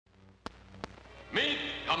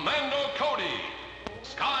Commando Cody,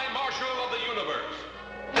 Sky Marshal of the Universe.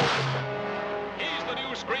 He's the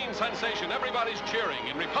new screen sensation everybody's cheering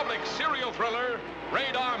in Republic's serial thriller,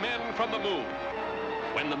 Radar Men from the Moon.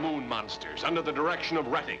 When the moon monsters, under the direction of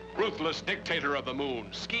Retik, ruthless dictator of the moon,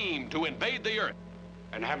 scheme to invade the Earth.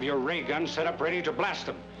 And have your ray gun set up ready to blast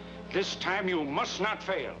them. This time you must not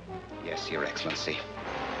fail. Yes, Your Excellency.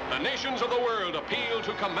 The nations of the world appeal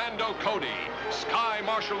to Commando Cody, Sky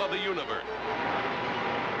Marshal of the Universe.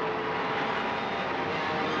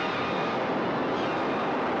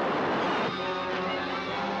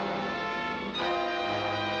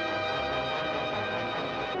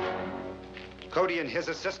 Cody and his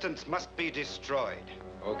assistants must be destroyed.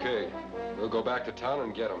 Okay, we'll go back to town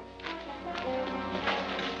and get them.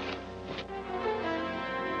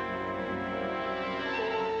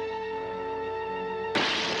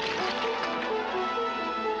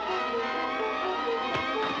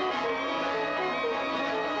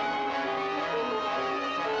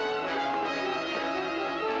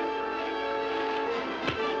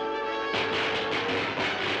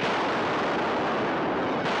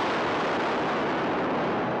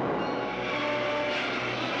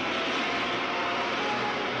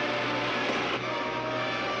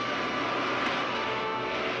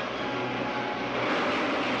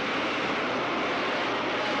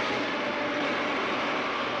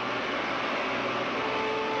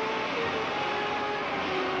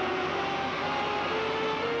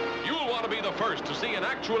 Be the first to see an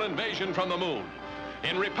actual invasion from the moon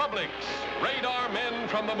in Republic's Radar Men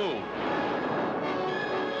from the Moon.